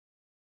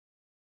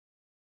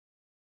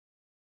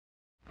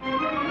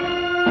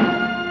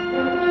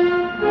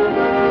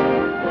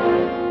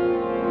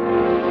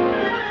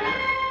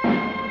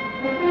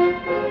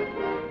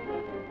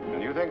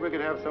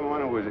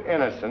someone who was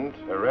innocent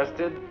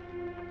arrested,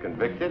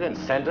 convicted, and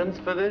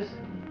sentenced for this?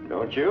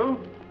 Don't you?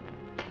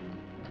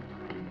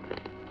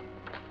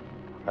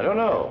 I don't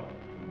know.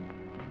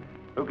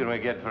 Who can we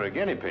get for a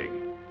guinea pig?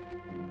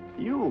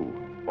 You.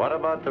 What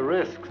about the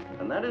risks?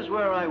 And that is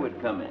where I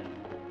would come in.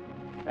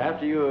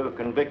 After you are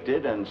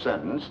convicted and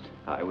sentenced,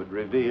 I would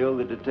reveal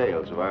the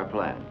details of our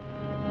plan.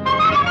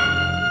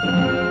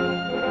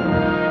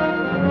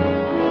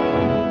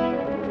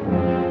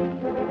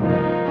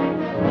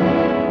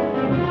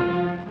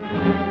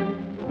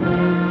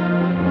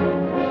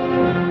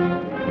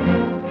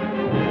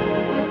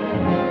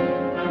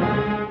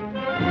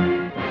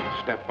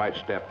 Step by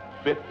step,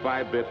 bit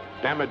by bit,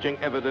 damaging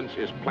evidence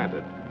is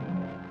planted.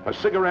 A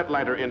cigarette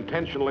lighter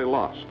intentionally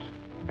lost,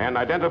 an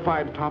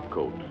identified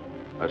topcoat,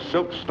 a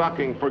silk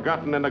stocking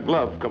forgotten in a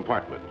glove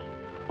compartment,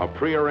 a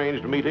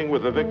prearranged meeting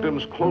with the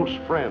victim's close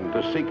friend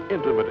to seek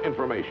intimate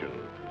information.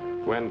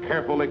 When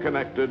carefully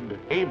connected,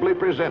 ably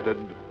presented,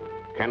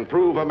 can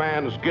prove a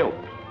man's guilt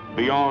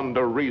beyond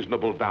a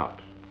reasonable doubt.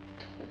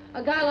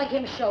 A guy like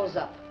him shows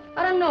up,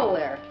 out of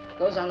nowhere,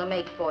 goes on the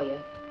make for you.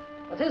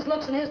 With his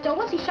looks and his dough,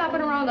 what's he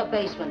shopping around the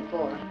basement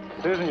for?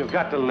 Susan, you've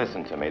got to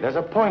listen to me. There's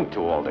a point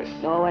to all this.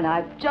 Oh, and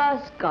I've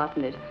just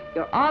gotten it.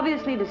 You're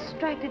obviously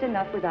distracted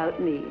enough without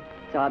me,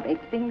 so I'll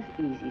make things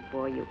easy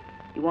for you.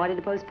 You wanted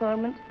a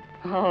postponement?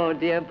 Oh,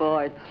 dear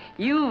boy,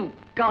 you've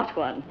got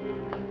one.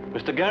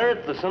 Mr.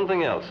 Garrett, there's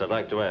something else I'd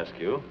like to ask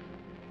you.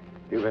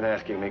 You've been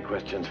asking me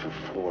questions for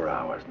 4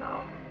 hours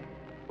now.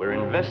 We're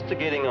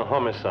investigating a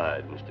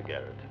homicide, Mr.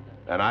 Garrett.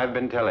 And I've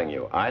been telling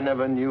you, I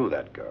never knew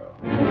that girl.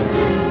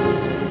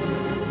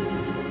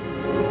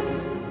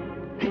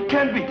 He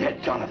can't be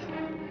dead,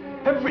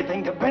 Jonathan.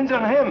 Everything depends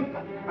on him.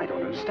 I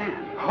don't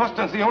understand.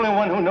 Austin's the only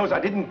one who knows I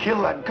didn't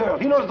kill that girl.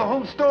 He knows the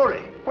whole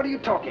story. What are you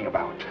talking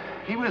about?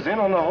 He was in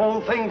on the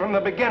whole thing from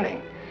the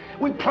beginning.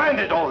 We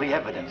planted all the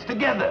evidence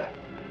together.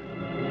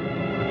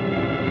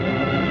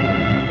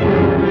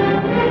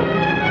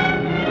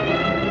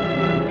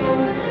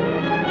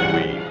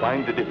 We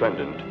find the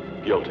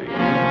defendant guilty.